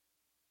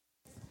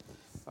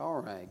All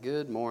right,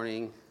 good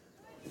morning.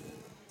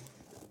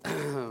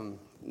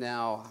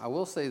 Now, I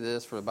will say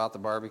this about the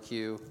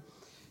barbecue.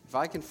 If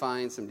I can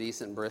find some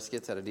decent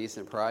briskets at a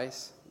decent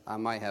price, I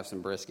might have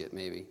some brisket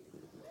maybe.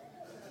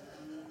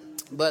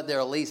 But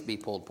there'll at least be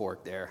pulled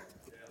pork there.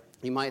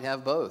 You might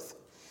have both.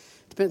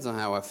 Depends on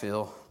how I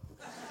feel.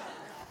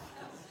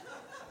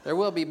 There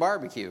will be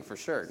barbecue for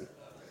sure.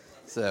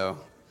 So,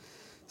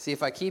 see,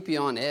 if I keep you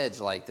on edge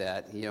like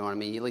that, you know what I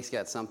mean? You at least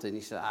got something.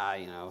 You said,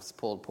 it's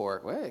pulled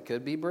pork. Well, it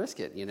could be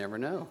brisket. You never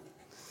know.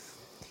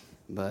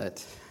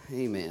 But,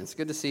 amen. It's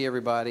good to see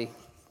everybody.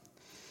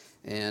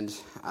 And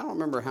I don't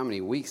remember how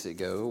many weeks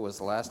ago was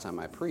the last time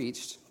I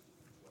preached.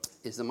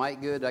 Is the mic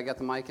good? I got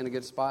the mic in a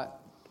good spot?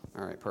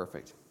 All right,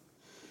 perfect.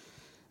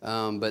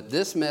 But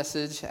this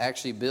message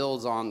actually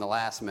builds on the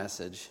last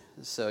message.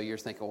 So you're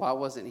thinking, well, I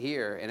wasn't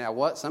here. And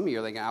some of you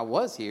are thinking, I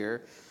was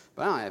here,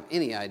 but I don't have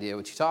any idea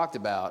what you talked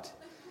about.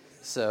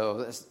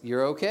 So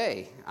you're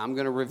okay. I'm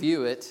going to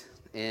review it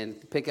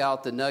and pick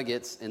out the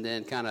nuggets and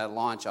then kind of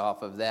launch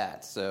off of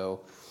that.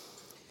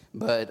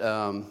 But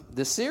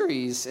the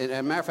series, and as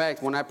a matter of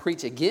fact, when I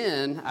preach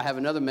again, I have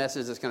another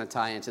message that's going to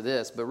tie into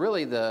this. But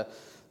really, the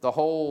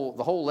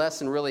whole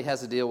lesson really has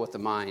to deal with the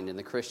mind and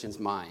the Christian's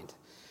mind,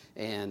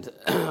 and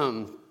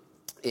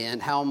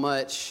how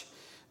much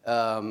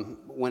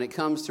when it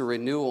comes to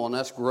renewal and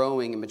us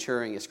growing and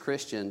maturing as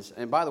Christians.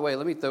 And by the way,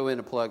 let me throw in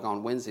a plug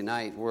on Wednesday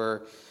night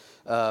where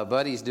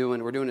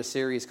we're doing a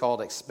series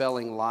called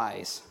Expelling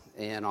Lies,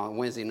 and on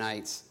Wednesday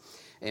nights.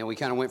 And we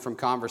kind of went from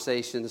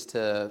conversations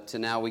to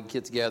now we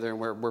get together and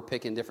we're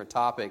picking different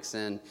topics.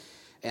 And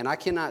I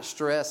cannot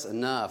stress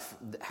enough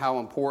how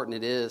important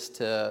it is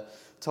to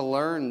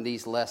learn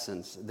these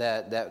lessons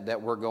that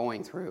we're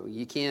going through.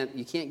 You can't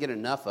get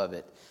enough of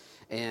it.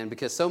 And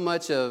because so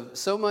much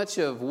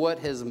of what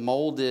has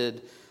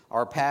molded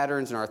our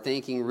patterns and our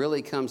thinking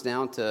really comes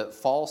down to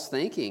false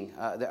thinking.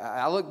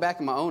 I look back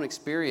at my own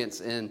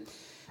experience, and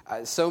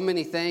so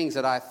many things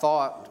that I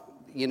thought,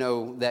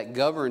 that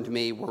governed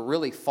me were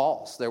really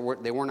false. They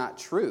were not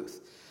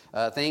truth.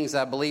 Things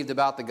I believed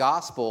about the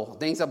gospel,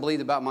 things I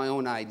believed about my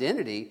own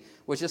identity,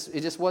 it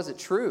just wasn't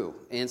true.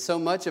 And so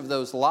much of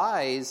those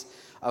lies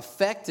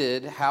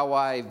affected how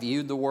I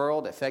viewed the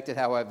world, affected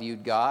how I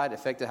viewed God,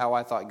 affected how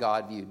I thought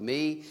God viewed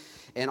me.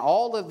 And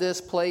all of this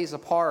plays a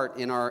part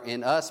in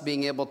us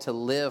being able to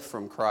live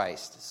from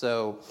Christ.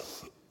 So,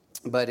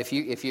 but if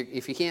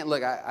you can't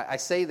look, I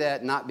say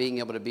that not being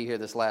able to be here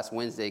this last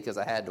Wednesday because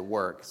I had to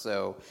work.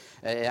 So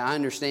I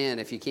understand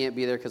if you can't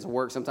be there because of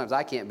work. Sometimes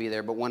I can't be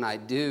there, but when I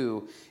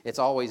do, it's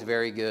always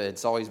very good.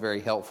 It's always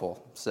very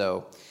helpful.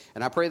 So,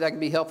 and I pray that can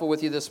be helpful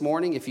with you this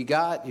morning. If you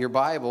got your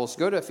Bibles,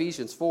 go to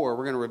Ephesians 4.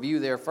 We're going to review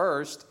there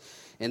first,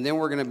 and then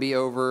we're going to be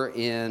over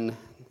in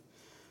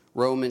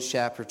Romans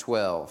chapter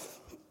 12.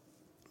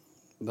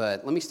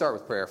 But let me start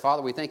with prayer.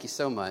 Father, we thank you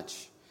so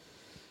much.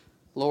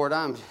 Lord,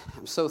 I'm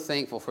so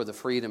thankful for the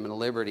freedom and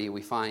liberty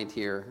we find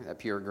here at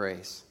Pure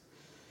Grace.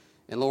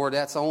 And Lord,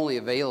 that's only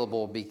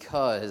available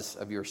because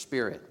of your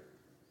Spirit.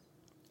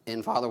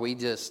 And Father,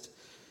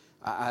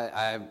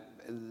 I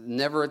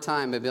never a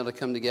time have been able to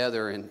come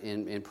together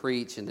and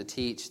preach and to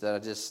teach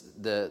that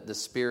the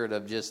spirit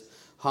of just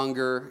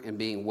hunger and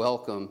being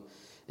welcome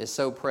is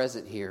so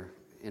present here.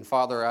 And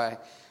Father,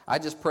 I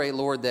just pray,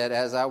 Lord, that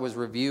as I was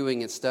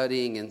reviewing and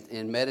studying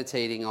and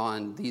meditating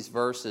on these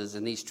verses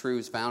and these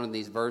truths found in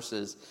these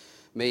verses,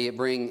 may it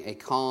bring a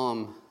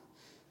calm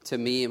to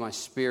me and my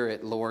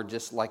spirit, Lord,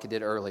 just like it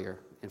did earlier.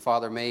 And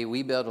Father, may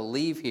we be able to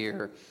leave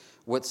here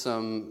with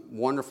some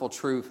wonderful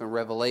truth and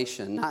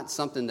revelation, not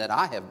something that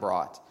I have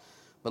brought,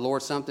 but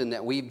Lord, something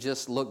that we've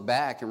just looked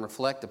back and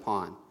reflect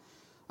upon.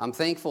 I'm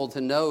thankful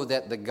to know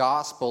that the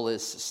gospel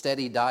is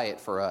steady diet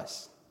for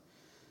us.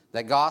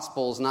 That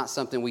gospel is not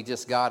something we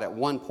just got at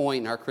one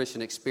point in our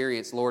Christian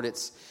experience. Lord,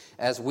 it's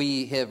as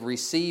we have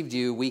received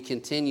you, we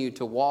continue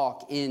to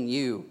walk in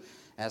you,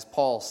 as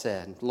Paul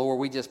said. Lord,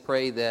 we just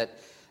pray that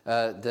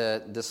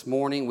this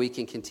morning we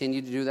can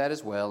continue to do that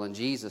as well. In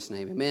Jesus'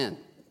 name, amen.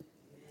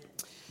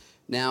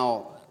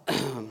 Now,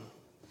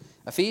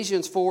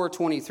 Ephesians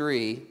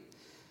 4:23,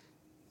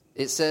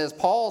 it says,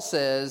 Paul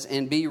says,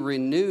 and be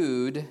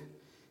renewed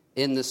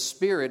in the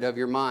spirit of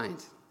your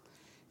mind.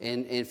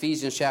 In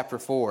Ephesians chapter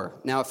 4.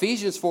 Now,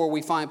 Ephesians 4,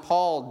 we find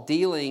Paul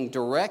dealing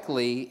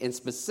directly and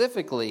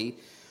specifically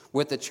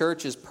with the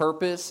church's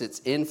purpose, its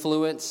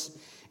influence,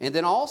 and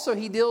then also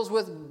he deals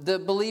with the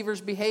believer's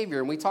behavior,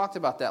 and we talked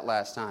about that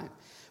last time.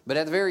 But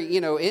at the very,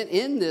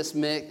 in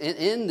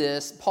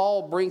this,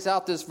 Paul brings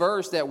out this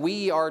verse that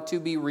we are to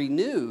be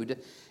renewed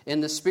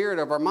in the spirit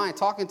of our mind,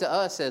 talking to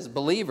us as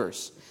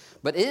believers.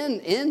 But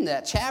in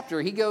that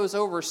chapter, he goes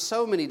over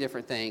so many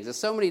different things and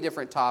so many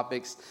different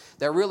topics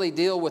that really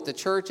deal with the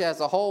church as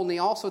a whole. And he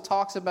also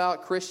talks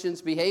about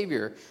Christians'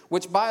 behavior,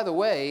 which, by the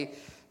way,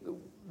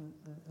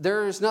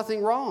 there's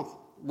nothing wrong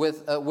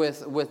with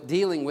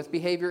dealing with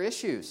behavior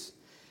issues.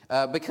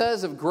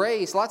 Because of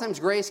grace, a lot of times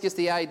grace gets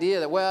the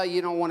idea that, well,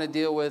 you don't want to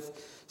deal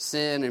with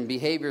sin and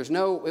behaviors.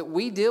 No,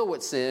 we deal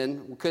with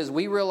sin because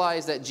we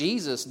realize that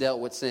Jesus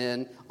dealt with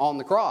sin on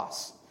the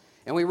cross.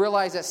 And we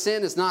realize that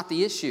sin is not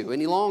the issue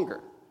any longer.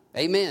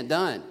 Amen.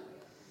 Done.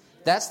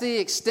 That's the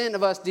extent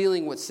of us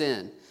dealing with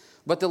sin.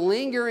 But the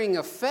lingering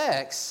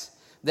effects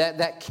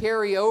that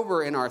carry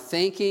over in our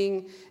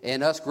thinking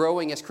and us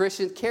growing as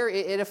Christians,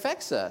 it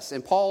affects us.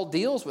 And Paul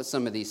deals with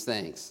some of these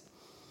things.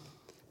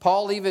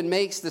 Paul even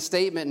makes the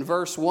statement in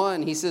verse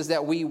 1. He says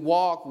that we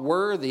walk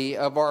worthy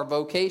of our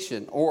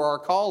vocation or our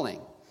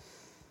calling.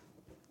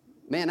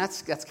 Man,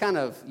 that's kind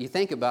of, you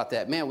think about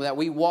that. Man, that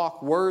we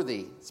walk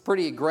worthy. It's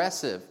pretty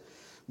aggressive.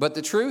 But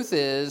the truth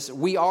is,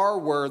 we are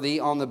worthy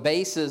on the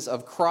basis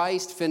of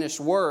Christ's finished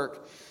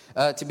work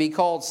to be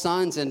called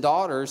sons and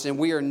daughters, and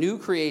we are new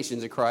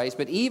creations of Christ.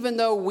 But even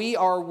though we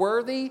are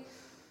worthy,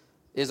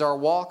 is our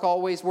walk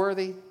always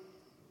worthy?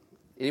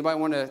 Anybody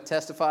want to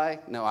testify?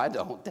 No, I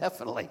don't,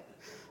 definitely.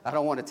 I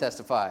don't want to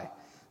testify.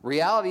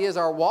 Reality is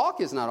our walk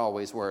is not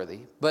always worthy,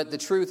 but the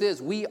truth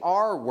is we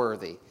are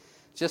worthy.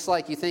 Just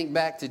like you think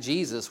back to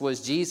Jesus,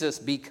 was Jesus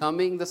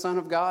becoming the Son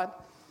of God?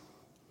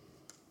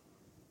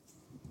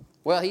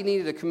 Well, he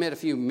needed to commit a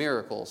few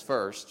miracles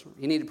first.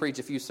 He needed to preach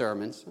a few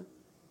sermons.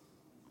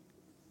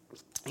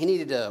 He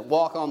needed to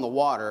walk on the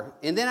water.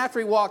 And then after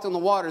he walked on the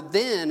water,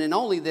 then and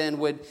only then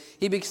would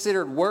he be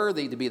considered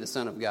worthy to be the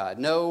Son of God.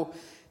 No,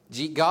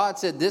 God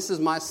said, "This is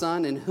my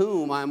Son in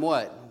whom I'm"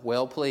 what?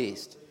 Well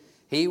pleased.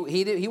 He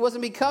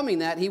wasn't becoming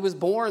that. He was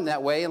born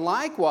that way. And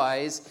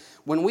likewise,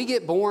 when we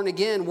get born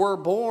again, we're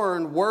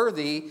born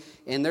worthy.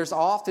 And there's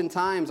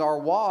oftentimes our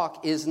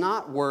walk is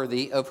not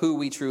worthy of who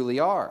we truly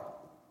are.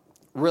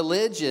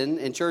 Religion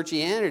and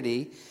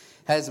churchianity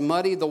has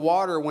muddied the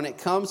water when it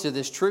comes to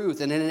this truth.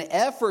 And in an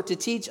effort to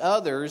teach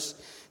others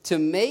to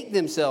make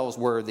themselves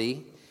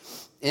worthy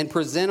and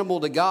presentable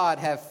to God,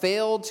 have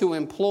failed to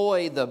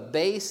employ the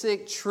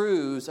basic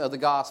truths of the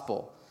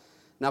gospel.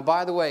 Now,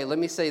 by the way, let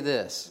me say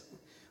this.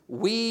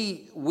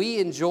 We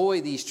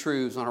enjoy these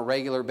truths on a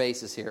regular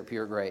basis here at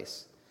Pure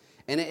Grace.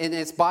 And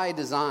it's by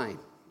design.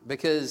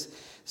 Because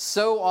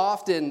so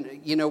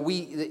often,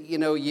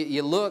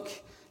 you look,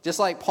 just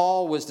like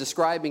Paul was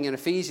describing in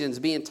Ephesians,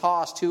 being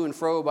tossed to and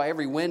fro by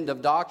every wind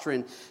of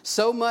doctrine,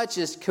 so much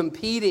is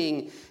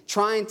competing,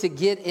 trying to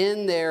get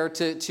in there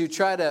to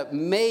try to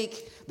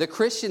make the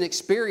Christian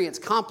experience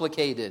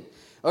complicated.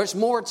 Or there's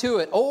more to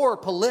it, or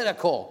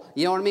political.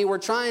 You know what I mean? We're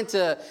trying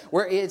to,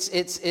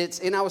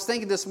 and I was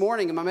thinking this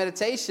morning in my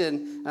meditation,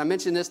 and I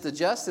mentioned this to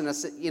Justin, I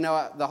said,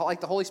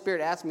 the Holy Spirit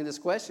asked me this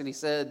question. He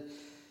said,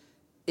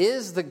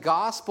 is the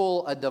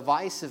gospel a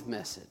divisive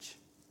message?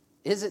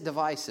 Is it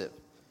divisive?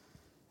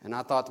 And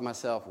I thought to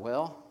myself,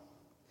 well,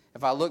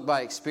 if I look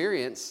by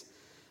experience,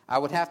 I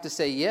would have to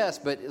say yes,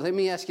 but let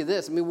me ask you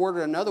this. Let me word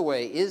it another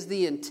way. Is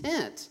the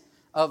intent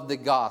of the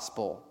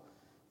gospel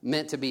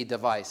meant to be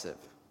divisive?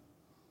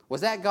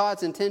 Was that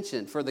God's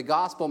intention for the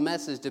gospel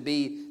message to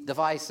be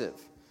divisive?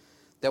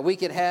 That we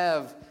could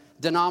have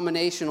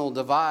denominational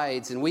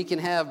divides and we can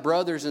have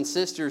brothers and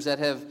sisters that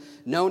have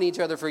known each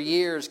other for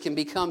years can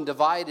become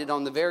divided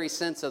on the very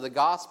sense of the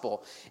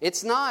gospel.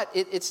 It's not,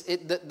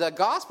 the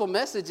gospel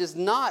message is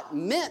not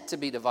meant to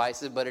be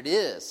divisive, but it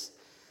is.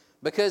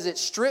 Because it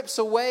strips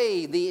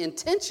away the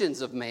intentions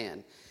of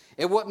man.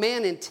 And what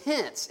man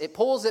intends, it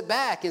pulls it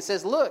back and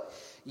says, look,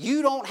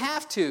 you don't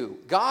have to.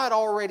 God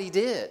already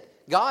did.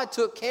 God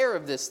took care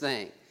of this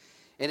thing.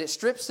 And it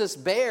strips us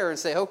bare and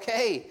say,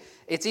 okay,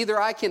 it's either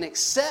I can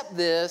accept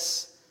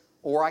this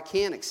or I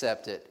can't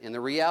accept it. And the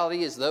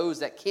reality is those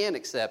that can't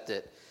accept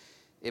it,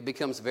 it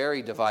becomes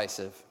very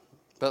divisive.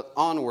 But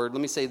onward,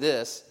 let me say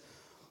this.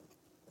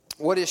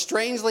 What is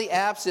strangely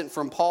absent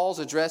from Paul's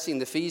addressing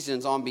the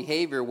Ephesians on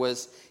behavior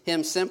was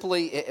him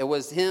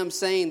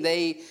saying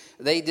they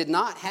did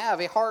not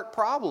have a heart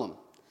problem.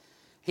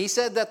 He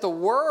said that the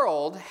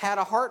world had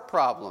a heart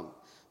problem.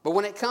 But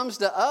when it comes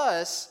to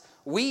us,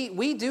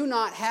 we do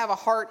not have a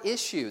heart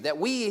issue, that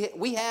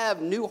we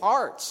have new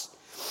hearts.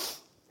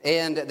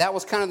 And that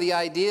was kind of the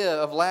idea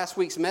of last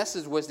week's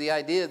message, was the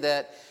idea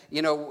that,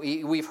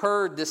 we've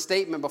heard this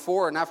statement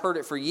before, and I've heard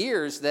it for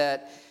years,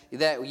 that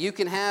you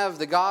can have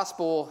the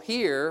gospel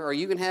here, or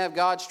you can have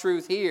God's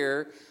truth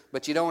here,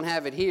 but you don't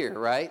have it here,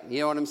 right? You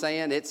know what I'm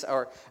saying? It's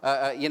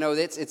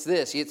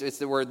this. It's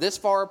that we're this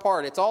far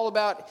apart. It's all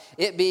about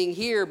it being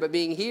here, but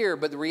being here.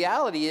 But the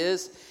reality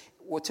is,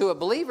 to a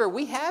believer,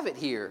 we have it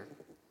here.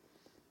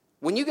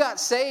 When you got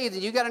saved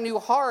and you got a new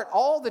heart,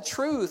 all the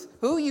truth,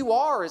 who you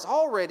are, is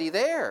already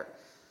there.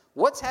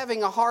 What's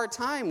having a hard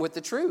time with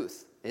the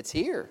truth? It's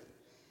here.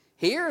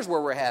 Here's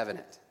where we're having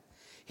it.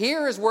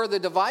 Here is where the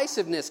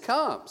divisiveness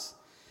comes.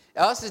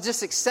 Us is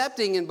just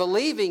accepting and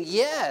believing,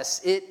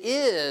 yes, it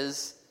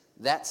is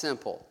that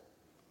simple.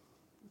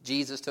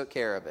 Jesus took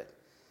care of it.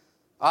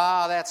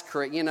 That's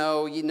correct.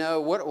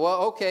 What?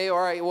 Well, okay, all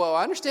right. Well,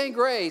 I understand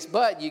grace,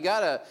 but you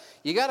gotta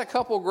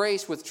couple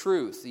grace with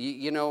truth.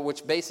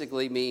 Which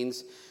basically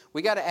means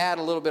we got to add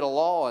a little bit of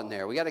law in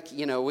there. We got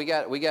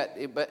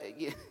to, But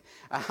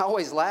I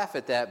always laugh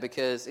at that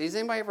because has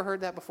anybody ever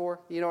heard that before?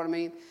 You know what I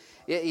mean?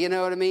 You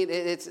know what I mean?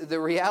 It's the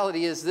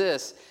reality is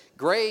this: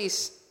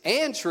 grace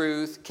and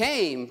truth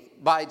came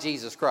by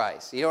Jesus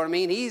Christ. You know what I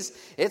mean?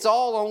 It's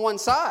all on one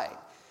side.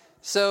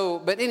 So,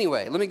 but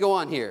anyway, let me go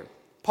on here.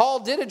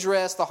 Paul did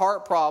address the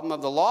heart problem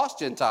of the lost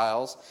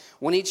Gentiles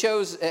when he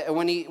chose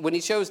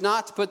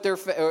not to put their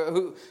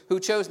who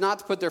chose not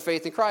to put their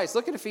faith in Christ.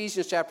 Look at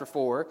Ephesians chapter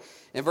 4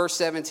 and verse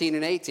 17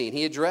 and 18.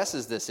 He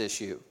addresses this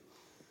issue.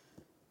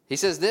 He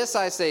says, "This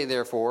I say,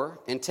 therefore,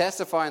 and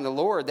testify in the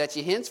Lord, that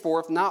ye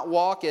henceforth not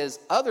walk as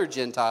other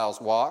Gentiles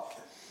walk,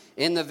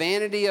 in the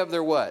vanity of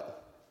their"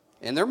 what?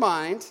 In their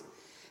mind,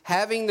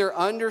 having their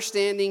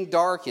understanding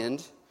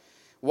darkened.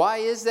 Why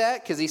is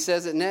that? Because he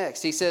says it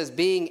next. He says,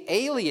 "being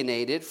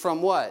alienated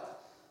from"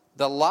 what?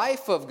 The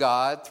life of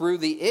God through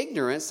the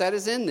ignorance that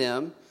is in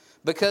them,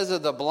 because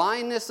of the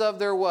blindness of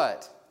their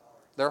what?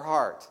 Their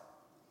heart.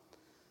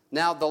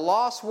 Now, the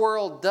lost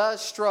world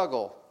does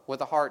struggle with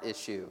a heart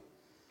issue.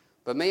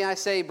 But may I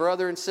say,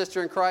 brother and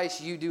sister in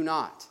Christ, you do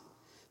not.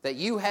 That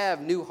you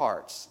have new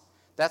hearts.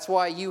 That's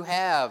why you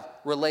have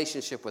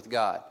relationship with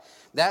God.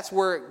 That's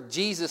where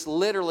Jesus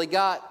literally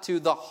got to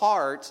the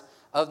heart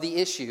of the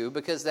issue,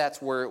 because that's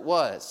where it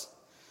was.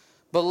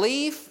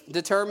 Belief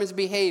determines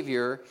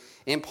behavior,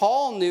 and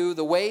Paul knew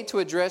the way to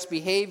address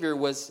behavior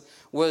was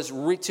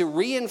to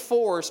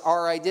reinforce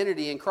our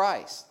identity in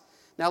Christ.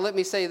 Now let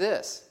me say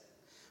this.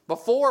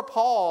 Before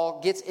Paul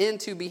gets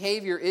into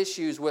behavior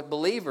issues with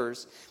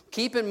believers,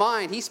 keep in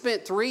mind, he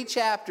spent 3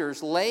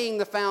 chapters laying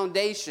the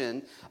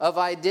foundation of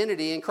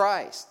identity in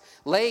Christ.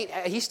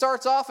 He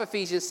starts off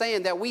Ephesians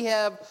saying that we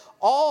have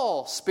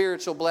all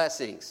spiritual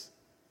blessings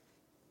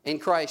in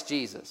Christ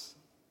Jesus.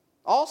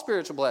 All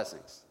spiritual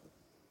blessings.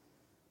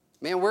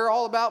 Man, we're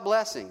all about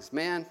blessings.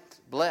 Man,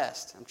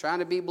 blessed. I'm trying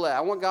to be blessed.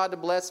 I want God to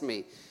bless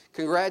me.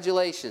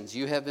 Congratulations,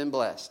 you have been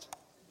blessed.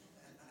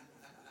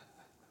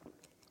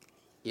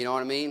 You know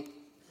what I mean?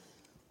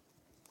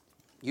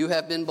 You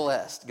have been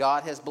blessed.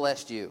 God has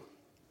blessed you.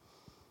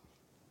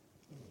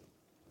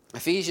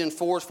 Ephesians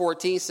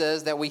 4:14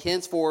 says that we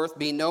henceforth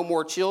be no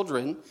more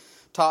children,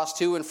 tossed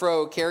to and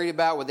fro, carried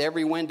about with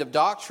every wind of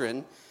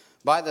doctrine,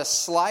 by the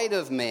sleight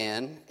of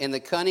man and the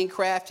cunning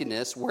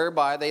craftiness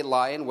whereby they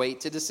lie in wait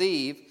to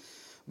deceive,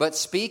 but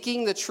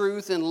speaking the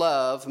truth in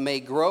love may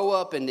grow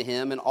up into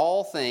him in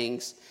all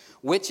things,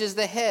 which is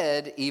the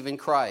head, even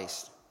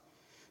Christ.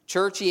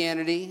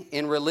 Churchianity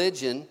in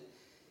religion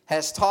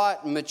has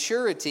taught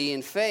maturity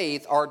and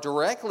faith are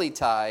directly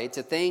tied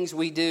to things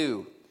we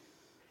do.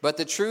 But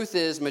the truth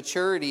is,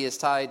 maturity is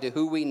tied to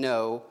who we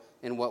know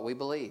and what we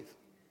believe.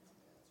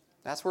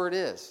 That's where it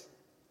is.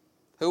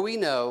 Who we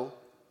know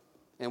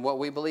and what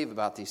we believe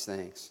about these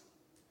things.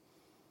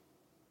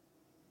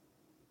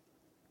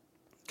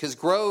 Because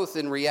growth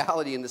in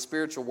reality in the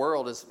spiritual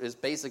world is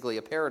basically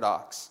a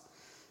paradox.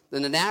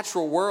 In the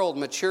natural world,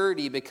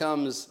 maturity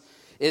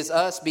is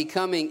us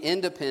becoming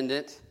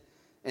independent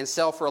and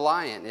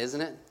self-reliant,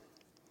 isn't it?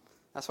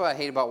 That's what I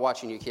hate about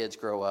watching your kids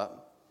grow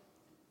up.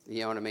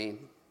 You know what I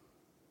mean?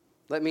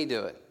 Let me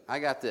do it. I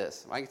got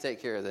this. I can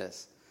take care of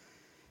this.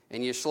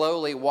 And you're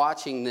slowly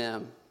watching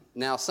them.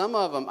 Now, some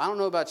of them, I don't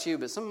know about you,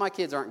 but some of my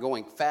kids aren't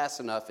going fast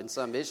enough in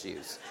some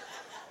issues.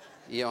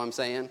 You know what I'm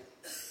saying?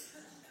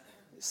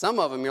 Some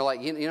of them, you're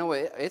like, you know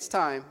what, it's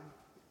time.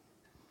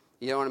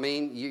 You know what I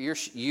mean?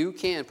 You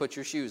can put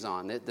your shoes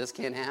on. This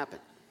can't happen.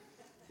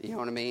 You know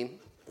what I mean?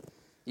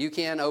 You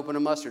can open a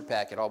mustard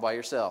packet all by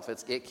yourself.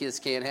 It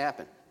just can't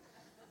happen.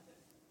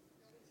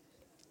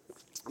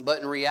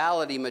 But in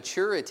reality,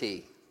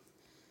 maturity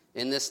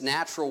in this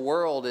natural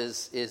world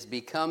is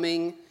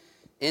becoming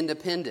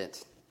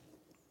independent.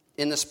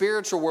 In the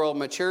spiritual world,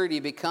 maturity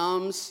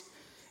becomes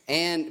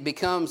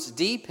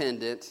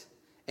dependent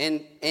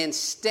and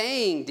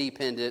staying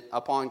dependent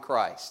upon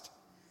Christ.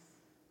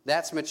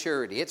 That's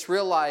maturity. It's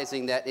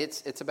realizing that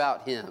it's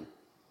about Him.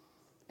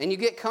 And you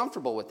get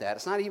comfortable with that.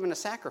 It's not even a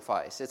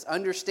sacrifice. It's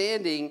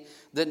understanding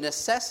the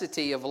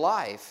necessity of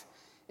life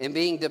and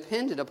being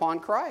dependent upon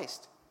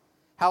Christ.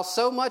 How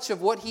so much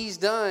of what He's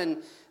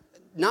done,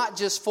 not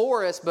just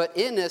for us, but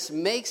in us,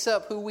 makes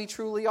up who we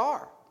truly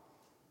are.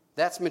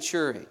 That's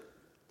maturity.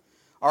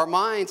 Our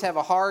minds have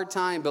a hard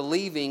time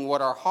believing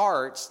what our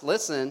hearts,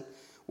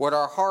 what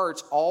our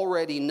hearts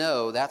already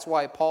know. That's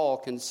why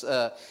Paul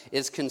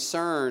is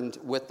concerned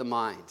with the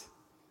mind.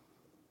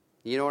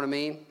 You know what I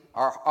mean?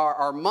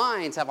 Our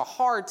minds have a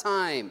hard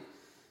time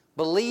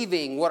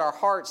believing what our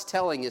heart's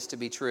telling us to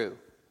be true.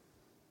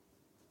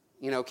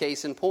 You know,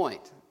 case in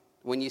point,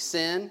 when you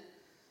sin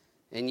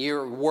and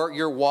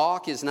your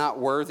walk is not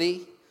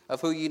worthy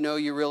of who you know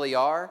you really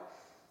are,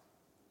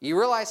 you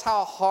realize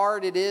how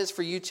hard it is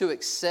for you to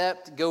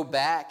accept, go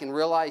back, and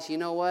realize, you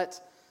know what?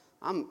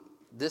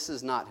 This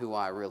is not who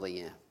I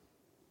really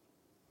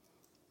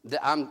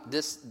am.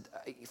 This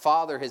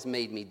Father has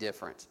made me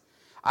different.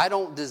 I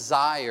don't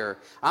desire.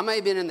 I may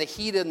have been in the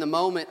heat of the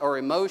moment or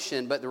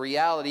emotion, but the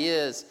reality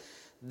is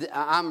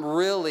I'm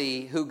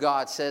really who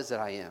God says that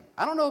I am.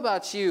 I don't know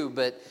about you,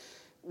 but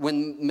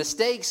when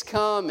mistakes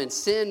come and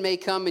sin may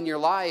come in your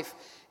life,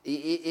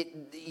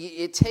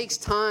 it takes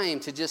time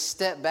to just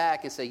step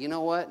back and say, you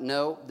know what?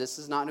 No, this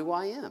is not who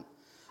I am.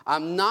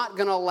 I'm not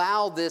going to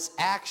allow this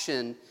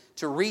action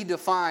to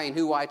redefine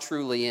who I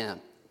truly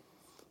am.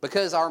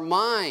 Because our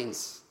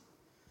minds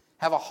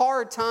have a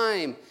hard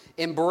time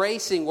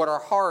embracing what our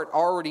heart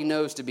already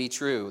knows to be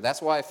true.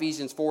 That's why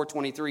Ephesians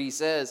 4:23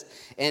 says,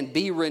 and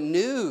be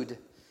renewed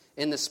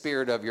in the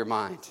spirit of your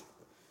mind.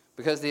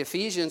 Because the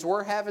Ephesians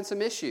were having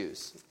some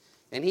issues,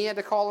 and he had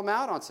to call them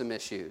out on some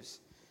issues.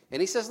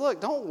 And he says,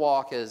 look, don't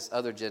walk as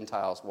other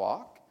Gentiles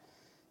walk.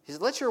 He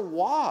says, let your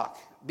walk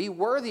be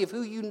worthy of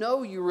who you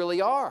know you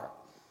really are.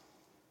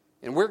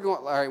 And we're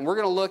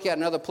going to look at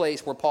another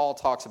place where Paul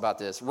talks about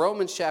this.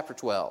 Romans chapter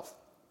 12.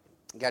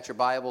 You got your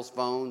Bibles,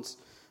 phones,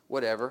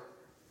 whatever.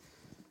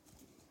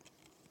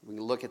 We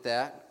can look at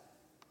that.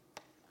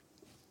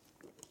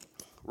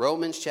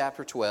 Romans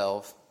chapter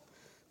 12.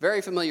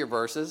 Very familiar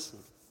verses.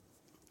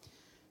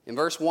 In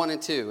verse 1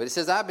 and 2, it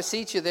says, I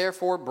beseech you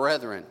therefore,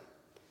 brethren,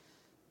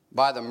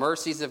 by the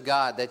mercies of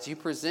God, that you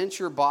present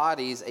your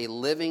bodies a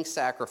living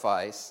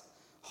sacrifice,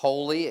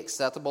 holy,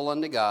 acceptable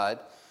unto God,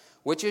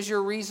 which is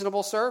your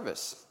reasonable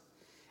service.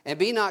 And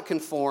be not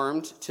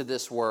conformed to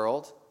this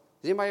world.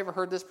 Has anybody ever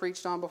heard this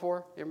preached on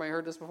before? Anybody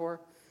heard this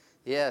before?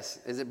 Yes.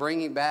 Is it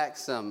bringing back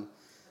some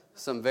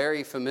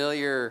very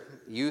familiar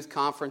youth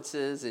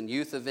conferences and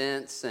youth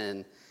events?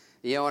 And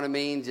you know what I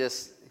mean?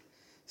 Just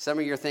some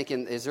of you are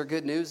thinking, is there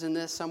good news in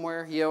this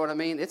somewhere? You know what I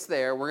mean? It's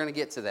there. We're going to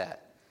get to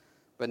that.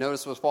 But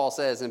notice what Paul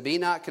says, and be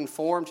not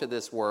conformed to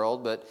this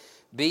world, but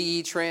be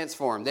ye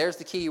transformed. There's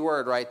the key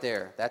word right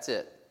there. That's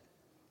it.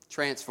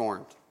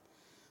 Transformed.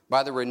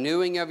 By the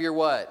renewing of your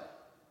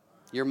what?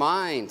 Your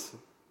mind.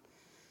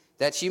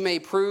 That you may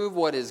prove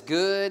what is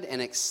good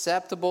and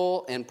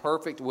acceptable and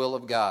perfect will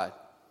of God.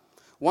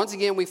 Once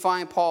again, we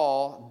find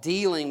Paul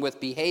dealing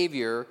with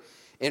behavior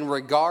in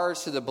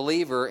regards to the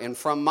believer. And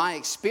from my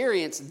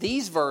experience,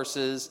 these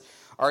verses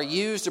are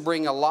used to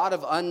bring a lot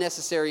of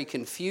unnecessary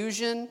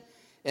confusion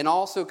and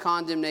also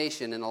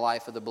condemnation in the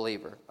life of the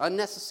believer.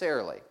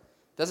 Unnecessarily.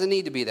 Doesn't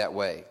need to be that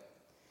way.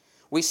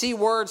 We see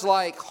words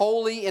like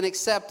holy and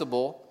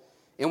acceptable,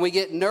 and we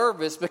get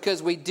nervous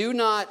because we do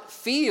not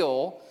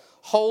feel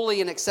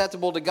holy and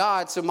acceptable to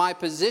God. So my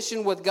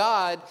position with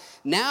God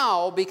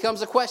now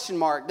becomes a question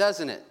mark,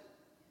 doesn't it?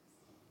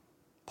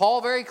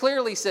 Paul very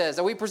clearly says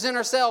that we present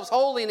ourselves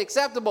holy and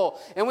acceptable,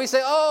 and we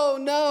say, oh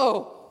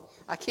no,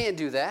 I can't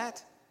do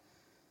that.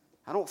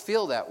 I don't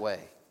feel that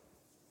way.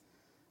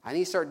 I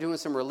need to start doing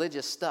some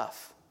religious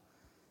stuff.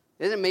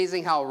 Isn't it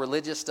amazing how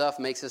religious stuff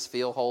makes us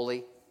feel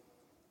holy?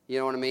 You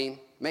know what I mean?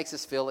 Makes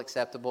us feel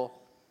acceptable.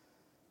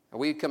 And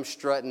we come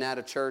strutting out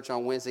of church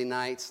on Wednesday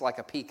nights like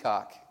a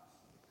peacock.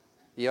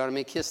 You know what I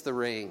mean? Kiss the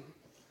ring.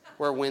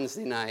 We're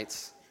Wednesday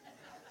nights.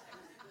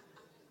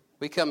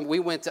 We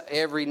went to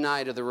every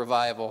night of the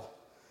revival.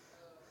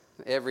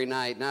 Every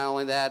night. Not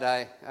only that,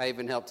 I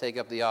even helped take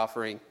up the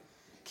offering.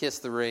 Kiss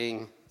the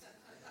ring.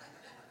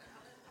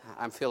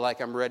 I feel like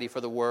I'm ready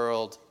for the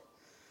world.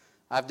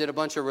 I've did a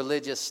bunch of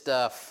religious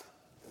stuff.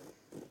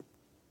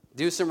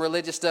 Do some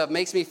religious stuff.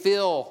 Makes me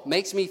feel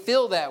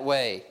that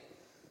way.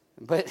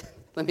 But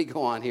let me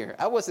go on here.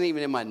 I wasn't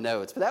even in my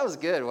notes, but that was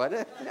good,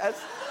 wasn't it?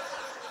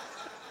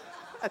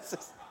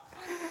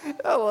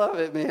 I love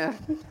it, man.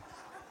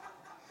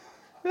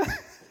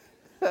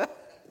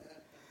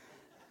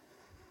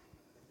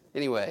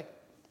 Anyway,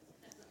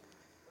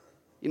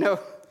 you know,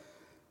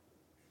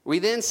 we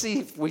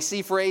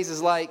see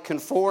phrases like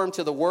conform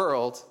to the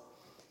world,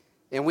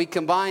 and we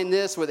combine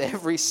this with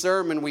every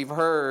sermon we've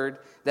heard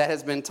that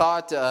has been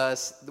taught to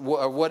us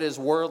what is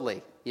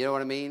worldly. You know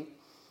what I mean?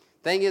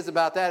 Thing is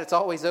about that, it's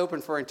always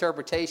open for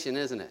interpretation,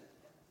 isn't it?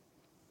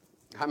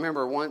 I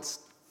remember once,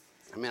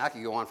 I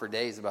could go on for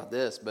days about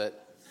this,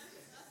 but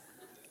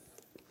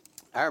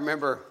I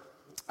remember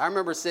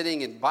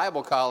sitting in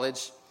Bible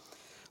college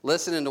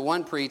listening to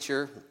one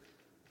preacher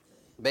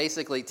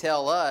basically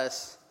tell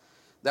us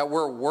that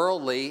we're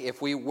worldly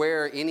if we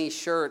wear any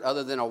shirt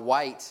other than a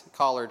white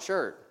collared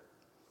shirt.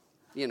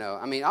 You know,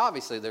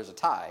 obviously there's a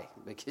tie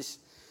because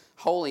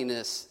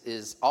holiness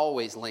is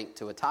always linked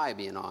to a tie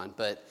being on,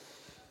 but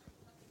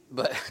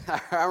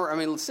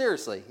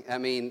seriously,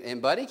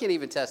 and Buddy can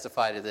even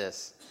testify to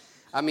this.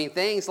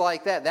 Things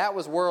like that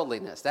was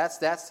worldliness.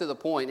 That's to the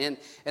point. And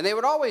they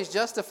would always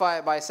justify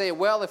it by saying,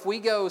 well, if we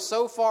go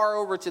so far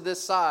over to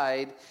this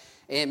side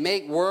and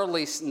make the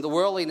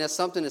worldliness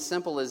something as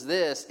simple as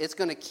this, it's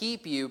going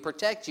to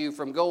protect you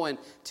from going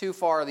too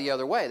far the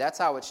other way. That's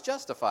how it's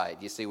justified.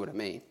 You see what I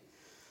mean?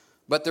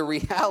 But the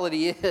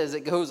reality is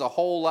it goes a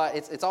whole lot.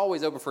 It's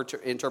always open for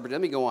interpretation.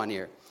 Let me go on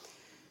here.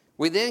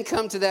 We then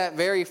come to that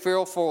very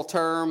fearful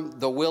term,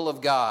 the will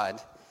of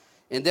God.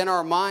 And then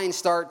our minds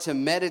start to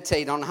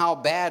meditate on how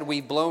bad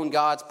we've blown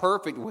God's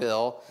perfect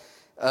will,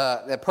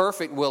 the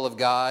perfect will of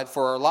God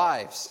for our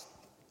lives.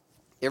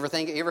 You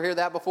ever hear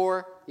that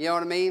before? You know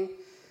what I mean?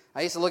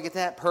 I used to look at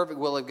that perfect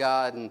will of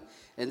God, and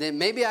then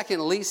maybe I can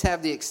at least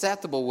have the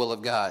acceptable will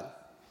of God.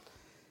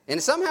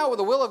 And somehow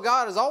the will of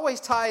God is always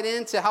tied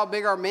into how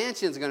big our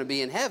mansion is going to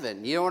be in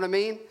heaven. You know what I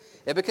mean?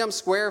 It becomes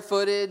square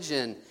footage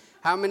and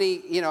how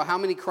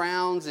many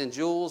crowns and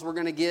jewels we're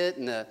going to get,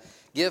 and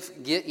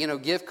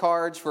gift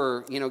cards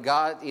for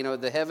God,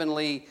 the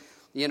heavenly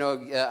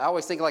I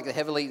always think like the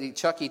heavily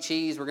Chuck E.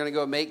 Cheese. We're going to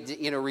go make,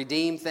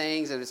 redeem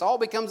things. And it all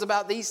becomes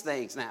about these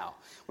things now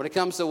when it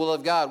comes to the will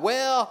of God.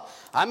 Well,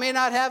 I may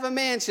not have a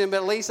mansion, but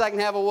at least I can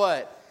have a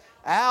what?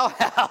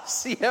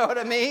 Outhouse. You know what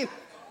I mean?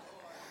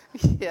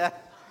 Yeah.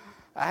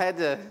 I've had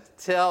to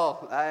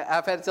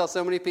tell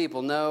so many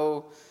people,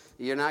 no,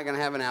 you're not going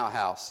to have an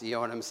outhouse. You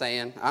know what I'm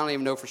saying? I don't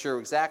even know for sure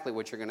exactly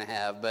what you're going to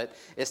have, but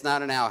it's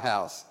not an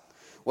outhouse.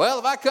 Well,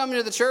 if I come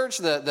into the church,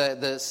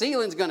 the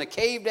ceiling's going to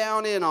cave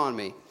down in on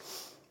me.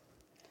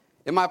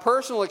 In my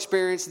personal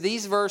experience,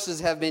 these verses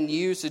have been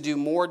used to do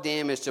more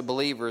damage to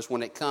believers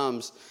when it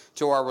comes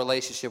to our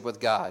relationship with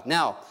God.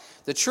 Now,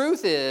 the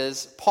truth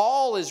is,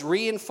 Paul is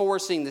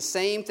reinforcing the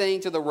same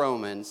thing to the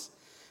Romans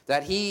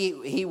that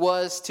he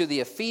was to the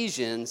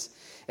Ephesians,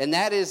 and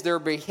that is their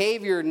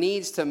behavior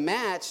needs to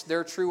match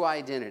their true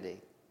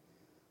identity.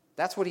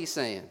 That's what he's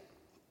saying.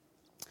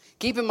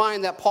 Keep in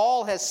mind that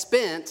Paul has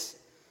spent,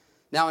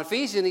 now in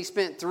Ephesians he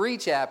spent 3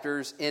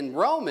 chapters. In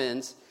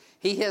Romans,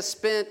 he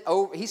spent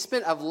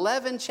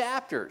 11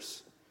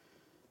 chapters,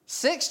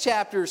 6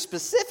 chapters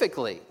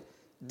specifically,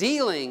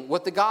 dealing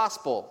with the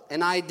gospel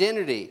and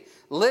identity,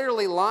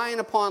 literally line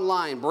upon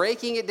line,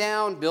 breaking it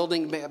down,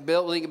 building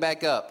it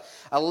back up.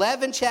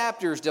 11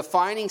 chapters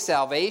defining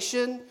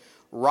salvation,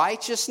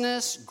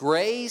 righteousness,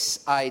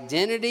 grace,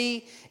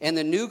 identity, and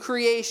the new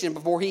creation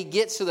before he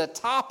gets to the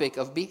topic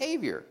of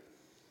behavior.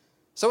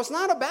 So it's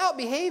not about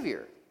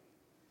behavior.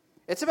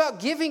 It's about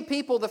giving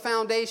people the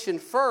foundation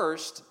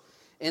first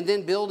and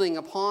then building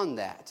upon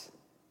that.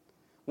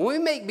 When we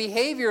make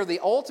behavior the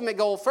ultimate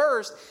goal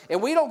first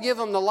and we don't give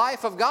them the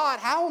life of God,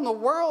 how in the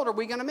world are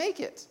we going to make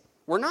it?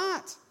 We're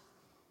not.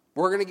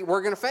 We're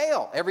going to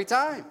fail every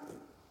time.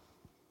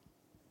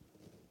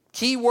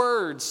 Key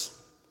words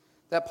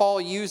that Paul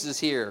uses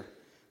here.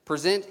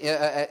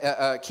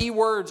 Key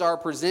words are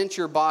present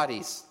your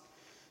bodies.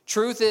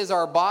 Truth is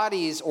our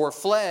bodies or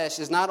flesh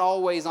is not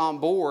always on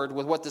board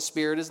with what the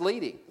Spirit is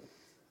leading.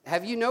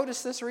 Have you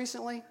noticed this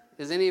recently?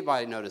 Has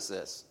anybody noticed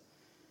this?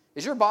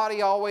 Is your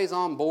body always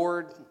on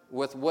board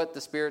with what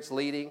the Spirit's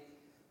leading?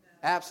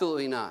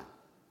 Absolutely not.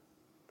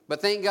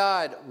 But thank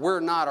God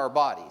we're not our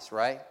bodies,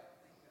 right?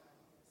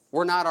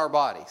 We're not our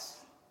bodies.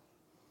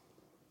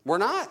 We're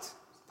not.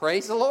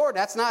 Praise the Lord.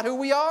 That's not who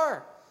we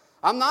are.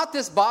 I'm not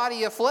this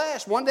body of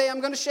flesh. One day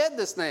I'm going to shed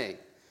this thing.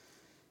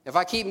 If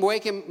I keep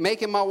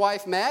making my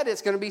wife mad,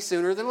 it's going to be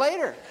sooner than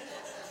later.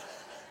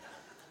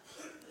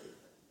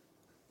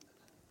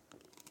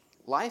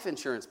 Life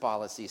insurance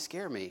policies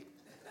scare me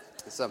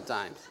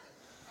sometimes.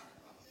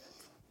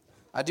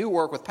 I do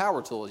work with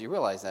power tools. You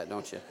realize that,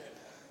 don't you?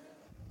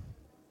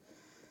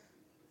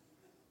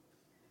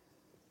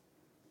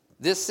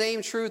 This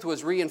same truth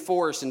was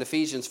reinforced in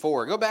Ephesians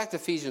 4. Go back to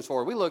Ephesians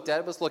 4. We looked at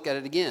it. Let's look at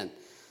it again.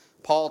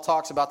 Paul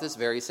talks about this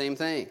very same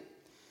thing.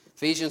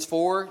 Ephesians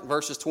 4,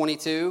 verses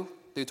 22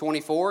 through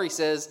 24, he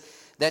says,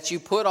 that you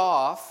put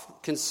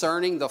off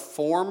concerning the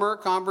former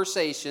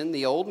conversation,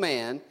 the old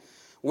man,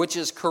 which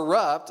is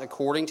corrupt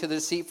according to the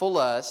deceitful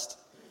lust,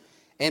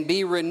 and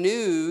be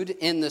renewed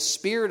in the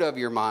spirit of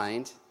your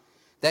mind,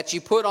 that you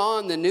put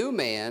on the new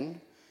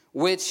man,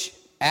 which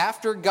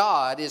after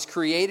God is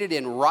created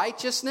in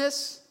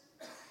righteousness,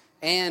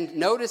 and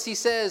notice he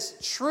says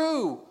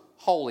true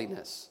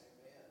holiness.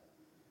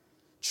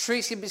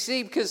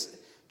 See, because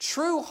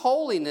true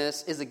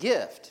holiness is a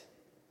gift.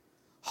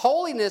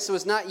 Holiness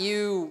was not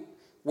you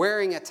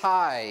wearing a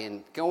tie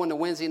and going to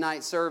Wednesday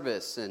night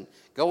service and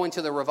going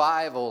to the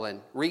revival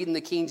and reading the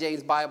King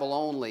James Bible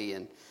only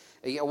and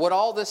what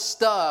all this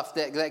stuff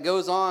that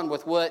goes on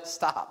with what...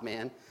 Stop,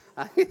 man.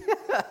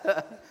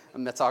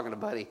 I'm not talking to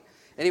Buddy.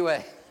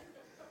 Anyway,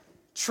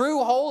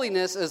 true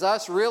holiness is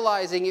us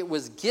realizing it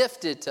was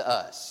gifted to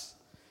us.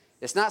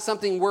 It's not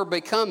something we're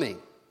becoming.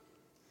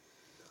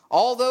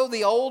 Although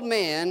the old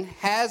man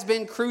has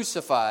been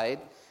crucified,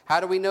 how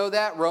do we know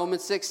that?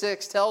 Romans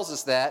 6:6 tells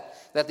us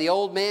that the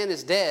old man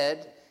is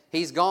dead.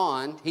 He's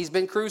gone. He's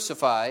been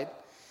crucified.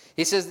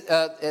 He says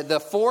the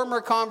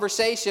former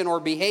conversation or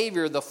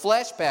behavior, the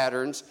flesh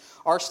patterns,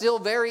 are still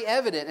very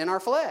evident in our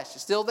flesh.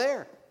 It's still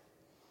there.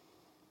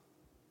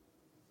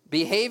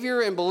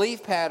 Behavior and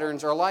belief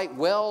patterns are like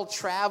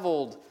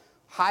well-traveled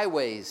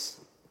highways.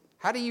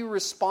 How do you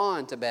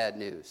respond to bad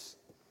news?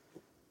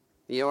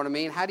 You know what I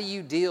mean? How do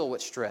you deal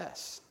with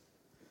stress?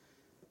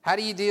 How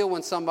do you deal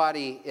when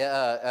somebody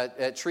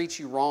treats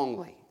you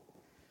wrongly?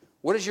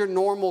 What is your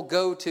normal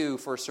go-to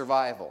for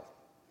survival?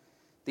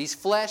 These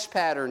flesh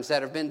patterns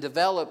that have been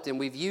developed and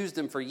we've used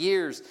them for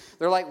years,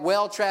 they're like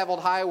well-traveled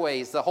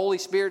highways. The Holy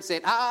Spirit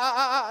saying,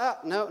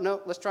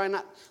 no,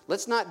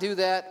 let's not do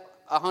that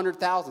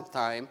 100,000th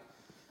time.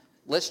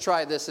 Let's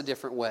try this a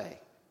different way.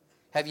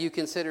 Have you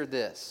considered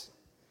this?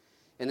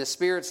 And the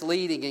Spirit's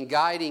leading and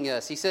guiding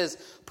us. He says,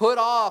 put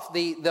off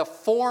the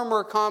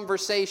former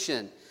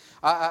conversation.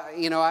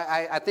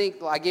 I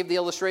think I gave the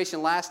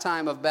illustration last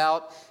time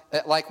about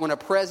like when a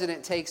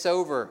president takes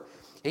over.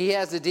 He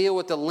has to deal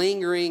with the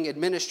lingering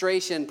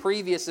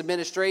previous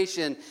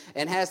administration,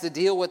 and has to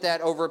deal with that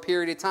over a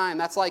period of time.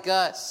 That's like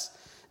us.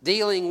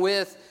 dealing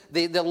with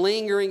the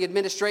lingering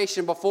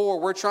administration before.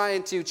 We're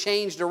trying to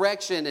change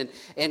direction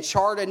and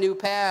chart a new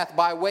path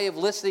by way of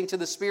listening to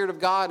the Spirit of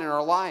God in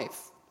our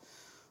life.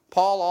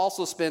 Paul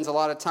also spends a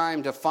lot of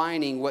time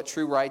defining what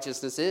true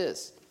righteousness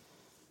is.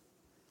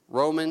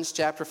 Romans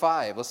chapter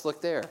 5, let's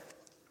look there.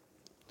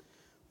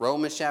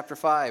 Romans chapter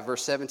 5,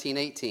 verse 17,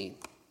 18.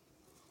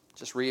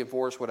 Just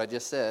reinforce what I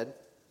just said.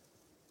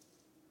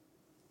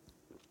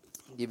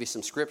 Give you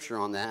some scripture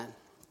on that.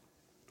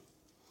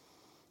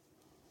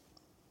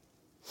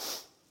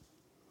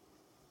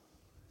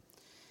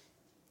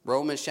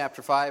 Romans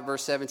chapter 5,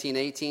 verse 17,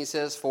 18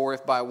 says, "For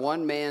if by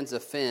one man's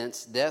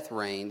offense death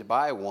reigned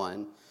by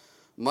one,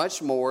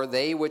 much more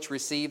they which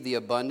receive the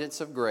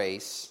abundance of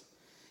grace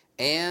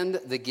and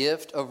the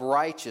gift of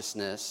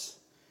righteousness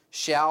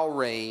shall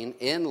reign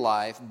in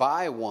life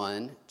by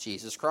one,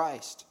 Jesus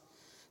Christ.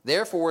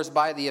 Therefore, as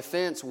by the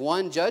offense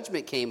one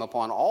judgment came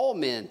upon all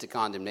men to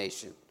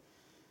condemnation."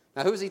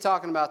 Now, who's he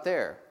talking about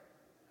there?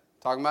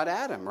 Talking about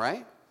Adam,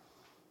 right?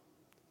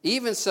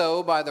 "Even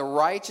so, by the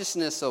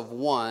righteousness of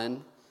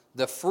one,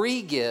 the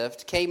free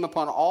gift came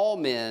upon all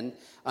men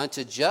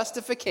unto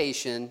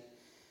justification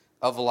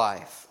of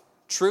life.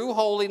 True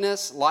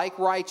holiness, like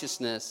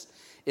righteousness,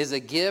 is a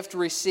gift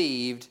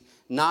received,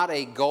 not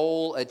a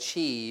goal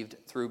achieved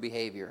through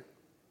behavior."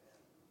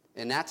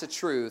 And that's a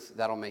truth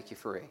that'll make you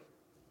free.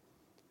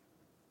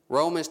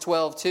 Romans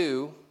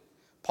 12:2,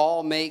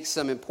 Paul makes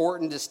some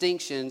important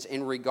distinctions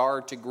in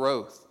regard to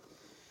growth.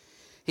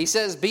 He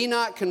says, "Be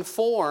not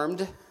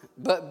conformed,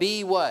 but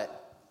be"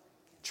 what?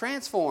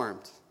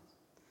 Transformed.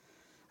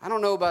 I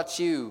don't know about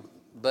you,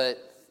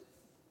 but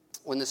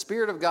when the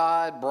Spirit of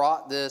God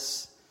brought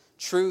this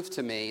truth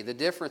to me, the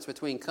difference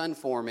between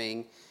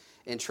conforming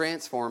and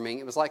transforming,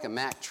 it was like a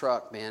Mack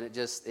truck, man.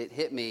 It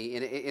hit me,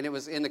 and it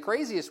was in the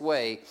craziest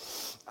way.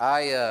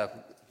 I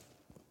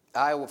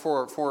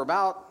for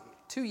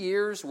about 2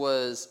 years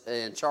was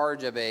in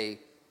charge of an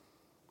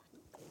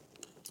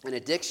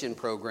addiction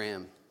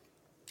program,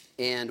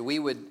 and we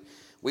would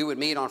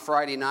meet on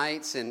Friday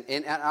nights,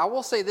 and I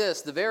will say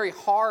this: the very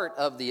heart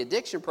of the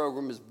addiction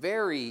program was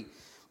very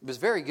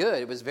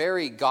good. It was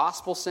very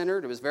gospel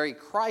centered. It was very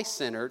Christ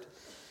centered,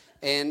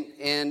 and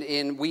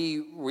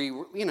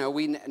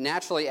we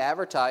naturally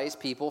advertise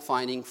people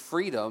finding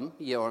freedom.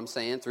 You know what I'm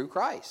saying, through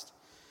Christ.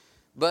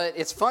 But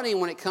it's funny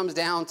when it comes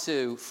down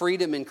to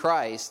freedom in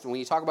Christ. When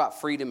you talk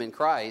about freedom in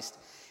Christ,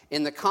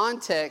 in the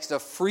context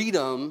of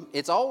freedom,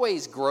 it's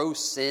always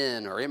gross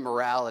sin or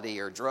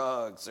immorality or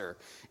drugs or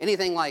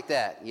anything like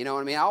that. You know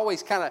what I mean?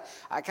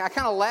 I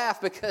kind of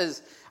laugh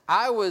because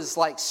I was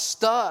like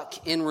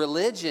stuck in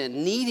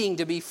religion, needing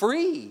to be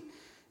free,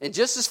 and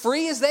just as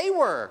free as they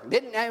were.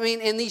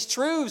 And these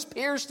truths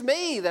pierced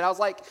me that I was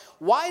like,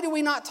 why do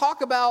we not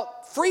talk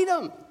about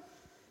freedom?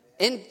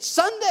 And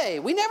Sunday,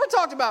 we never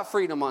talked about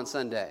freedom on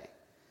Sunday.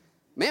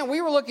 Man,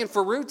 we were looking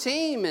for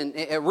routine, and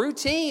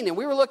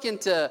we were looking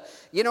to,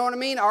 you know what I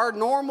mean, our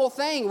normal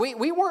thing.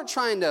 We weren't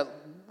trying to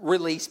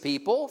release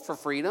people for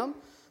freedom,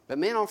 but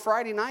man, on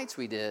Friday nights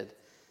we did.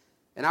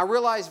 And I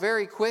realized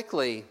very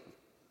quickly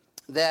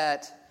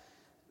that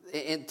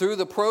through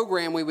the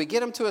program, we would get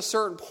them to a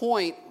certain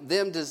point,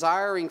 them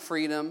desiring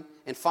freedom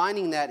and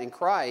finding that in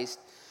Christ.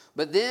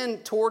 But then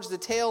towards the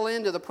tail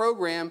end of the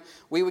program,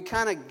 we would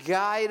kind of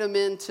guide them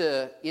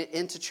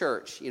into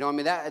church. You know, I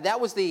mean, that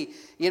was the,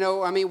 you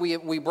know, I mean,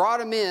 we brought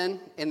them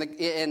in,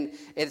 and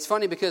it's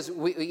funny because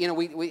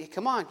we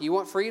come on, you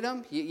want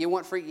freedom? You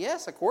want freedom?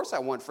 Yes, of course I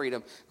want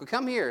freedom. But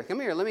come here.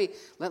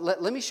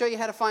 Let me show you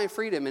how to find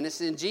freedom, and it's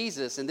in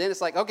Jesus. And then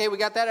it's like, okay, we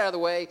got that out of the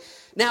way.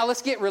 Now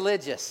let's get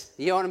religious.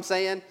 You know what I'm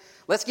saying?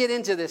 Let's get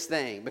into this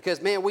thing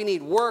because, man, we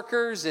need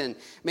workers, and,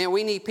 man,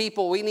 we need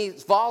people. We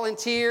need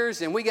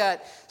volunteers, and we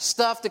got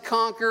stuff to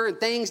conquer and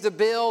things to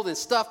build and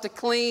stuff to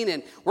clean,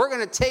 and we're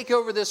going to take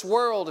over this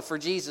world for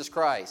Jesus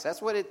Christ.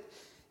 That's what it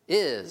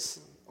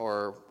is,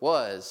 or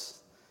was,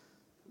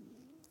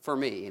 for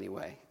me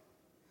anyway.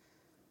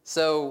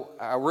 So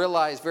I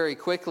realized very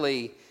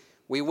quickly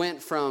we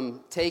went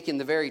from taking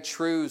the very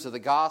truths of the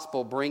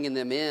gospel, bringing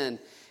them in,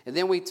 and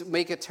then we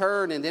make a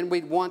turn, and then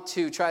we'd want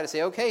to try to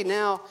say, okay,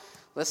 now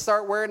let's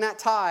start wearing that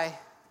tie.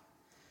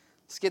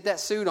 Let's get that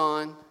suit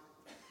on.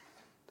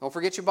 Don't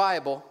forget your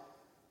Bible.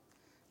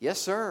 Yes,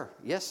 sir.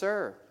 Yes,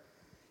 sir.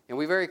 And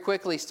we very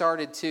quickly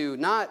started to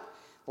not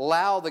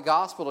allow the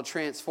gospel to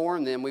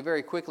transform them. We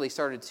very quickly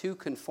started to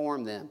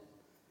conform them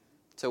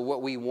to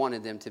what we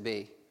wanted them to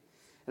be.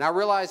 And I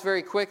realized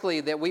very quickly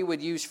that we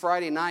would use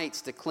Friday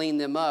nights to clean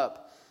them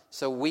up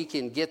so we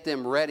can get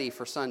them ready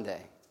for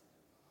Sunday.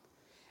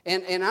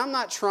 And I'm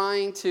not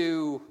trying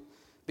to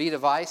be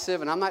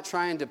divisive, and I'm not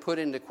trying to put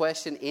into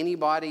question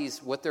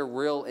what their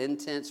real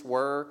intents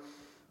were,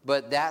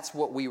 but that's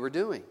what we were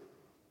doing.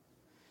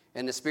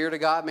 And the Spirit of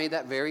God made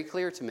that very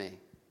clear to me.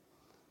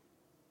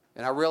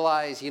 And I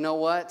realized, you know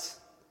what?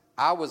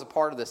 I was a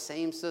part of the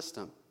same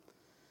system.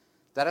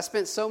 That I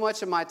spent so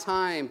much of my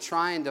time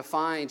trying to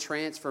find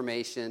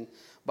transformation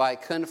by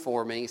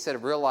conforming instead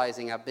of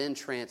realizing I've been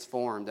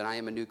transformed and I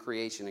am a new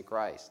creation in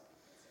Christ.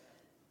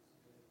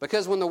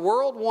 Because when the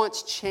world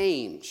wants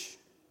change,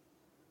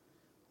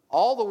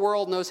 All the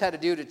world knows how to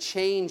do to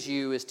change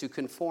you is to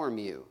conform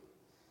you.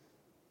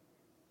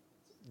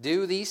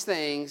 Do these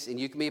things and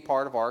you can be a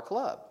part of our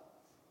club.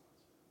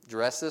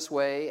 Dress this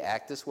way,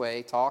 act this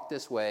way, talk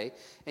this way,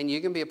 and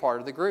you can be a part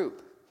of the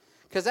group.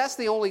 Because that's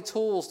the only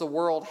tools the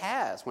world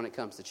has when it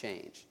comes to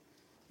change.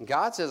 And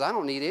God says, I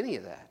don't need any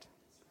of that.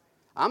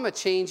 I'm going to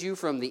change you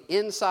from the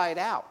inside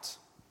out.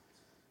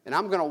 And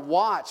I'm going to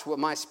watch what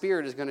my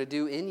Spirit is going to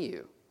do in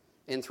you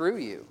and through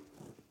you.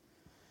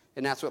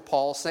 And that's what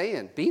Paul's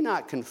saying. Be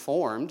not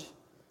conformed,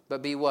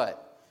 but be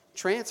what?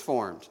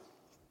 Transformed.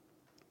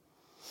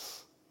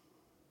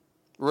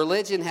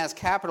 Religion has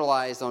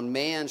capitalized on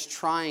man's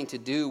trying to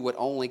do what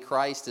only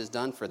Christ has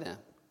done for them.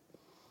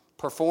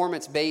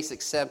 Performance-based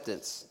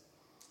acceptance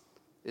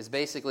is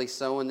basically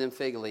sewing them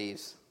fig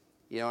leaves.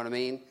 You know what I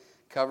mean?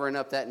 Covering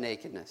up that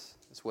nakedness.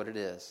 That's what it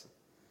is.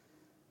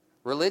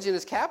 Religion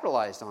has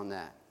capitalized on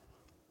that.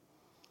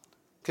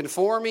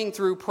 Conforming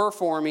through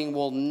performing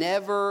will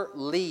never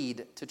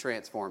lead to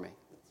transforming.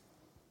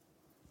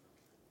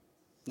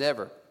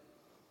 Never.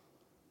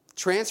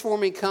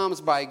 Transforming comes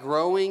by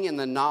growing in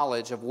the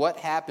knowledge of what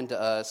happened to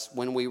us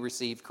when we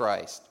received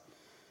Christ.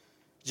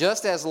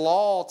 Just as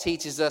law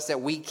teaches us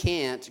that we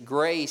can't,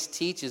 grace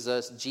teaches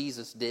us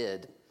Jesus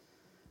did.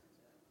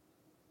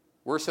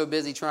 We're so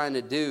busy trying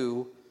to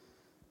do.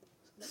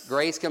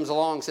 Grace comes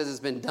along, says it's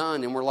been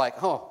done, and we're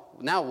like, oh,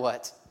 now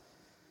what?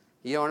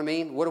 You know what I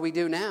mean? What do we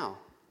do now?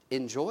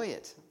 Enjoy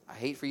it. I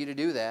hate for you to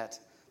do that,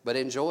 but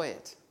enjoy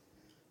it.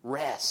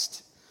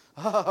 Rest.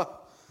 Oh,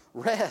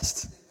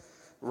 rest.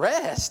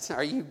 Rest.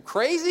 Are you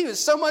crazy? There's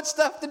so much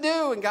stuff to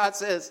do. And God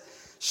says,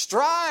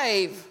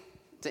 strive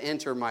to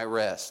enter my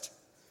rest.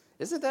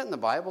 Isn't that in the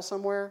Bible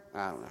somewhere?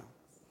 I don't know.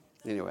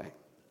 Anyway.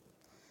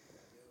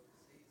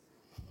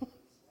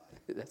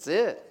 That's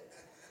it.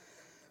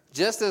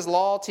 Just as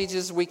law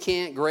teaches we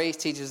can't, grace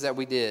teaches that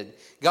we did.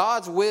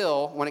 God's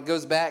will, when it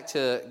goes back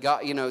to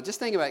God, just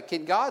think about it.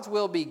 Can God's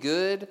will be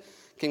good?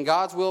 Can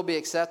God's will be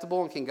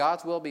acceptable? And can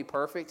God's will be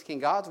perfect? Can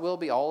God's will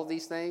be all of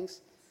these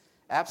things?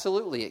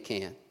 Absolutely it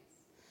can.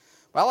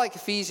 But I like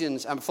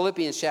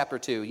Philippians chapter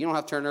 2. You don't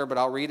have to turn there, but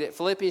I'll read it.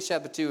 Philippians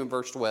chapter 2 and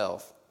verse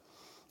 12.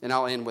 And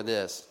I'll end with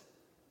this.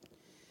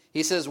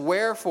 He says,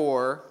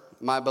 wherefore,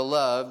 my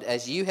beloved,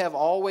 as you have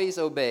always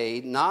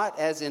obeyed, not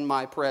as in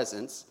my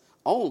presence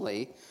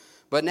only,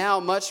 but now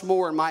much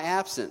more in my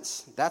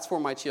absence. That's for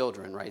my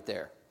children right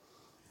there.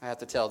 I have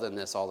to tell them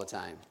this all the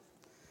time.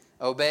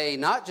 Obey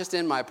not just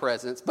in my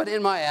presence, but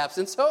in my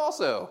absence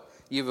also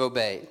you've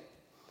obeyed.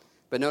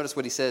 But notice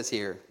what he says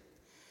here.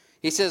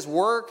 He says,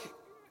 work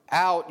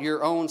out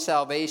your own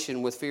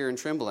salvation with fear and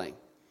trembling.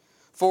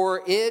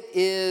 For it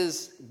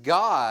is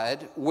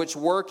God which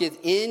worketh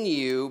in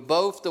you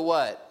both to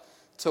what?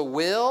 To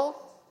will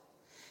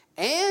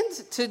and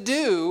to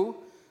do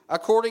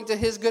according to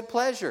his good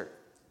pleasure.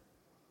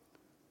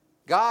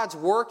 God's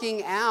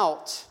working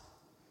out.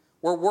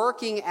 We're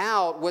working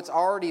out what's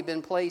already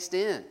been placed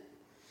in.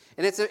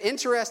 And it's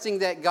interesting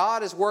that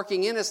God is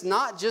working in us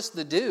not just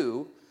the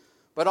do,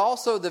 but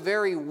also the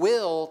very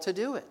will to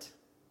do it.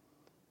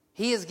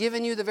 He has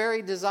given you the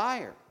very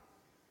desire.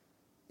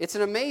 It's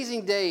an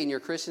amazing day in your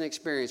Christian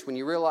experience when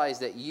you realize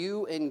that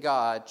you and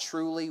God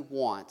truly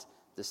want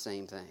the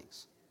same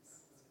things.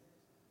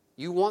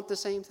 You want the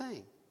same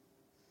thing.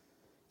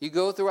 You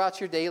go throughout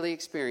your daily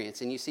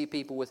experience and you see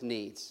people with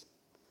needs.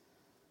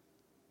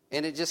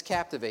 And it just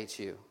captivates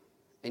you.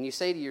 And you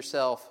say to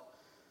yourself,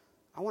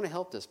 I want to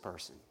help this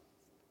person.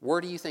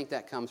 Where do you think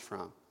that comes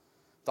from?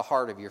 The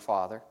heart of your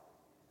Father.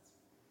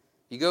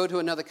 You go to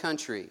another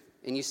country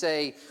and you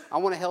say, I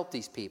want to help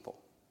these people.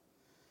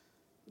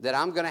 That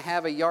I'm going to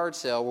have a yard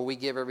sale where we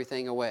give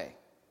everything away.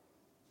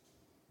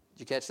 Did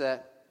you catch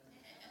that?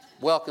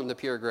 Welcome to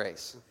Pure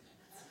Grace.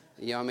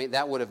 You know what I mean?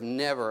 That would have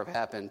never have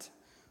happened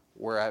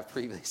where I've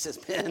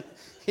previously been.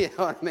 You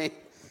know what I mean?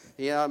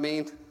 You know what I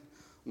mean?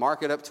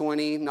 Mark it up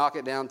 20, knock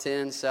it down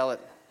 10, sell it.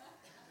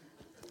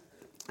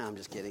 I'm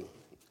just kidding.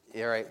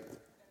 All right.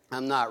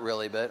 I'm not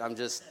really, but I'm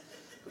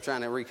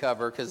trying to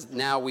recover because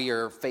now we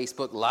are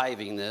Facebook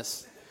Living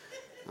this.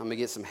 I'm going to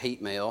get some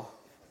hate mail.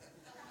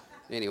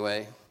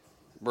 Anyway,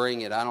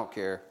 bring it. I don't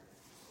care.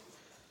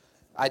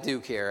 I do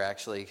care,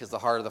 actually, because the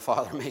heart of the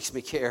Father makes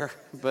me care.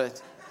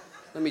 But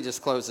let me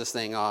just close this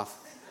thing off.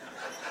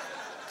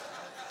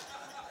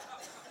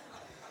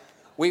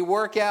 We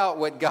work out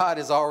what God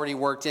has already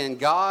worked in.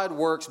 God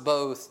works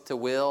both to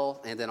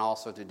will and then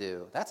also to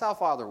do. That's how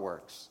Father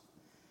works.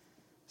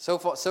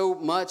 So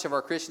much of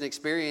our Christian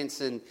experience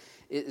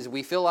is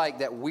we feel like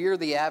that we're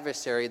the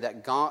adversary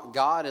that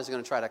God is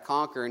going to try to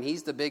conquer, and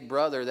he's the big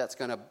brother that's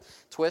going to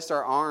twist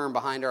our arm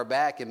behind our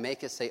back and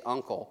make us say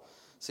uncle.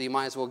 So you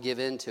might as well give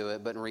in to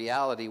it. But in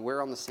reality,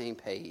 we're on the same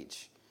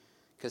page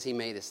because he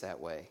made us that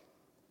way.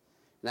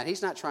 Now,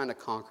 he's not trying to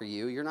conquer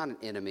you. You're not an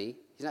enemy.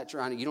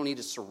 You don't need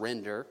to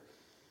surrender.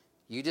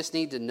 You just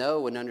need to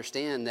know and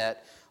understand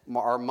that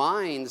our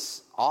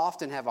minds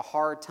often have a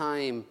hard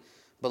time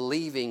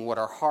believing what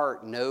our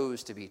heart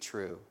knows to be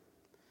true.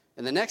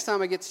 And the next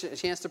time I get a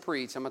chance to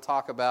preach, I'm going to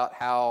talk about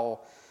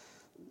how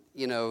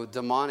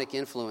demonic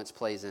influence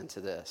plays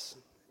into this,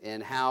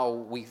 and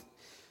how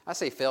I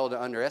say fail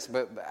to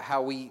underestimate, but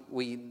how we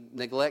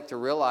neglect to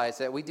realize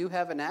that we do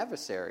have an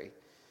adversary.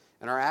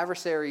 And our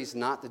adversary is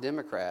not the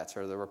Democrats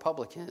or the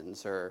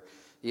Republicans or,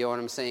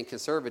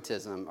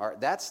 conservatism.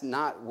 That's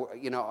not,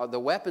 the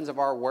weapons of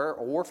our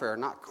warfare are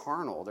not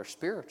carnal, they're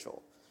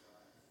spiritual.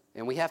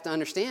 And we have to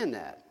understand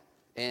that.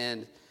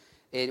 And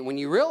when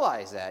you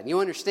realize that, and you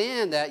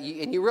understand that,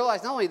 and you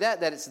realize not only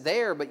that it's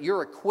there, but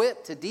you're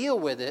equipped to deal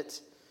with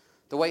it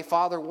the way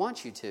Father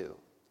wants you to.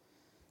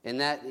 And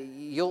that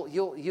you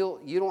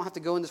don't have to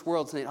go in this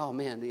world saying, oh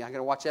man, I got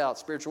to watch out,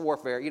 spiritual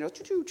warfare, I got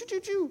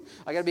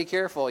to be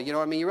careful. You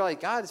realize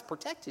God has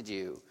protected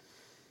you.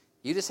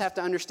 You just have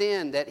to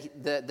understand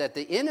that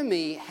the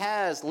enemy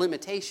has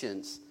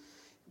limitations,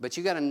 but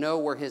you got to know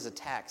where his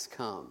attacks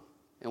come.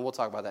 And we'll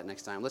talk about that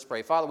next time. Let's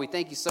pray. Father, we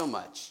thank you so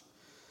much.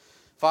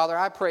 Father,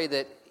 I pray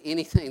that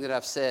anything that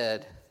I've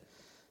said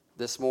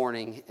this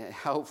morning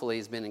hopefully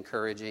has been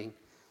encouraging,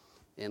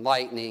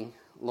 enlightening.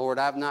 Lord,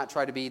 I've not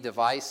tried to be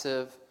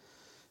divisive.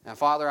 Now,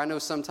 Father, I know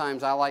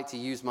sometimes I like to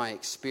use my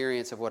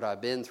experience of what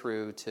I've been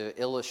through to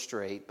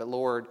illustrate, but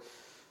Lord,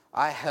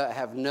 I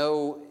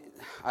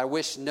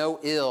wish no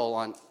ill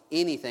on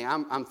anything.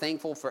 I'm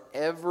thankful for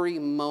every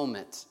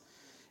moment,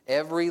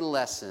 every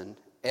lesson,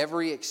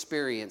 every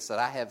experience that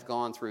I have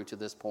gone through to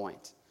this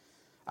point.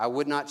 I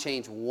would not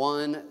change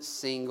one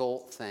single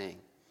thing.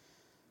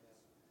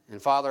 And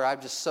Father,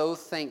 I'm just so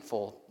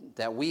thankful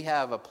that we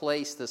have a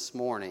place this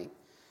morning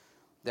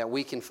that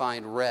we can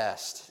find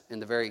rest in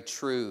the very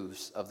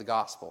truths of the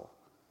gospel.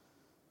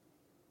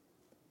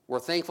 We're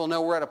thankful to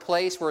know we're at a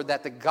place where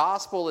that the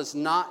gospel is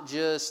not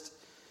just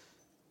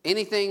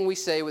anything we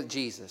say with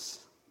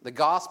Jesus. The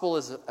gospel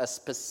is a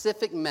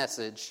specific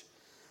message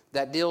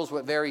that deals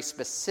with very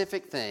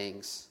specific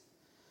things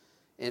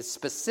and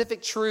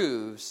specific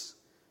truths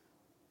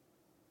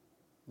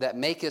that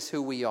make us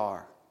who we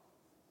are.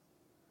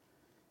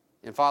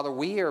 And Father,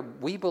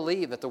 we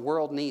believe that the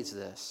world needs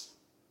this.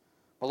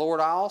 But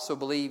Lord, I also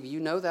believe you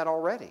know that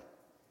already.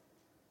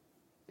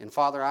 And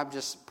Father, I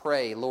just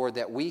pray, Lord,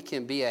 that we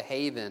can be a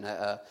haven,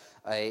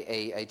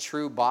 a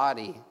true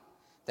body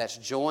that's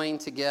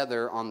joined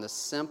together on the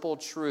simple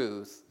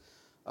truth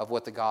of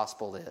what the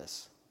gospel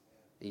is.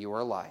 You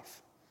are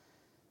life.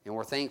 And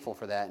we're thankful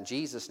for that. In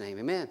Jesus' name,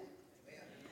 amen.